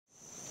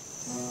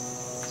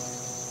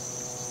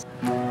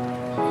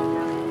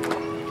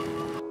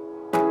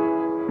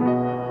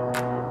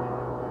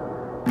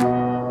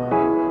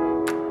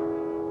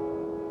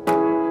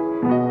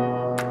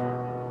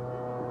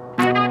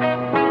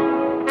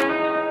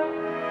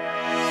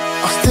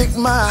I'll stick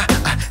my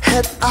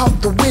head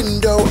out the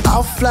window.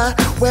 I'll fly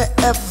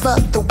wherever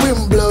the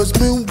wind blows.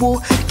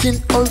 Moonwalking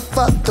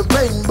over the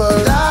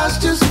rainbow. That's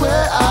just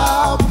where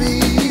I'll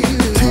be.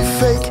 Too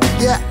fake,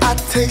 yeah, I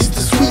taste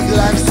the sweet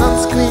life.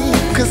 Sunscreen,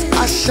 cause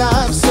I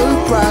shine so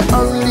bright.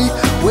 Only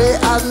way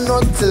I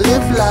know to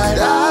live life.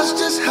 That's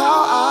just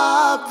how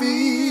I'll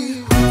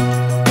be.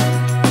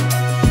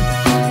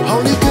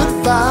 Only good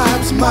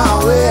vibes my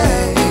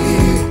way.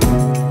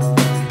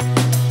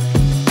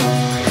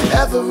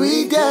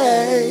 Every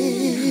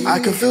day I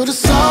can feel the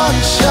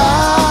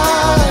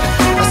sunshine.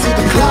 I see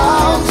the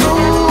clouds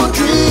all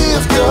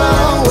drift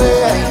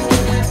away.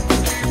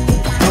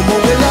 No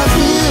more will I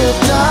feel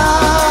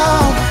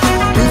down.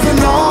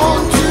 Moving on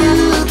to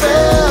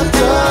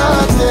better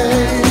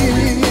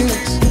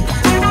days.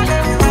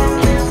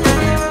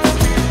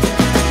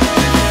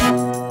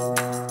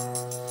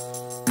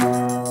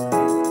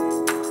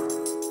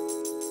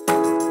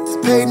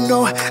 Pay no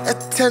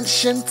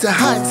attention to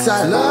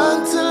hindsight. Learn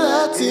to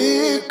let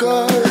it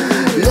go.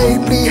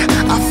 Lately,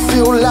 I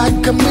feel like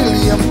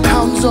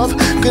 £1,000,000 of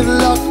good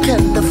luck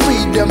and the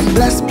freedom.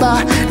 Blessed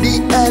by the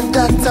air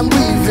that I'm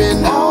breathing.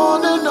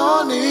 On and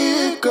on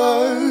it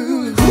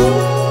goes.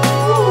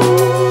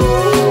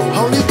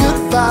 Only good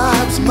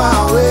vibes my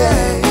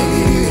way.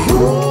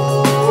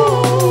 Oh,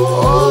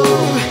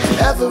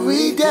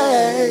 every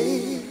day.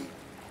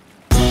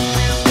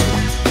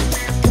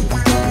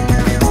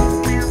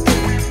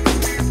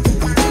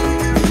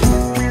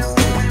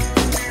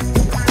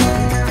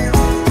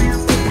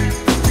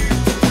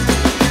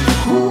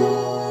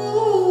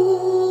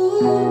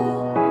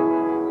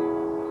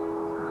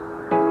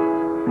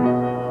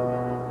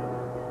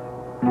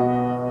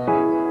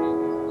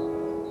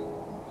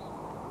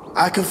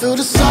 I can feel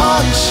the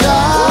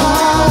sunshine.